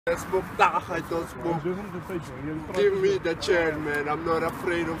I smoke tar, I don't smoke. Give me the chair, man. I'm not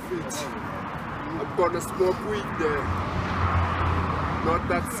afraid of it. I'm gonna smoke weed there. Not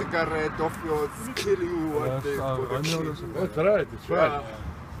that cigarette of yours. It's killing you one day. That's right, it's right.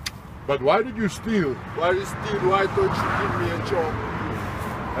 But why did you steal? Why you steal? Why don't you give me a job?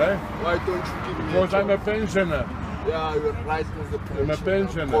 Eh? Why don't you give me Because a job? I'm a pensioner. Yeah, you're right as a pensioner. I'm a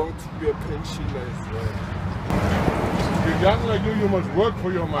pensioner. I'm going to be a pensioner as well. You're young like you must work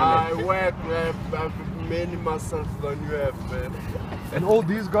for your money. I work, man. I have many muscles than you have, man. And all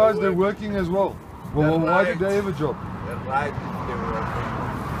these guys, they're working as well. Well, why did they have a job? They're right if they work.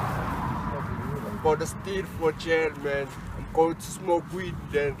 I'm gonna steal for jail, man. I'm going to smoke weed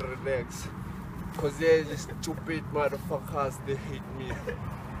then relax. Cause they're just stupid motherfuckers, they hate me.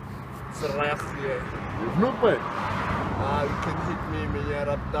 It's right here. Vloek my. You can hit me, man.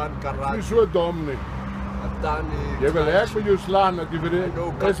 I've done Jy karate. is so dom nie. I've done it. Jy wil hek met jou slaan dat jy vir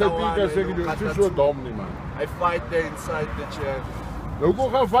die SAP kan sê jy is so dom nie, man. I fight there inside the jail. Nou kom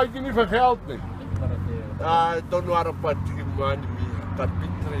gaan fight jy nie vir geld nie. I don't know about the money, me. I got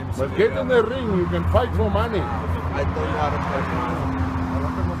big dreams. But get in the ring, you can fight for money. I don't know about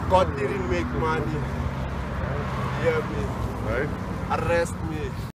money. God didn't make money. Hear me. Right? Arrest me.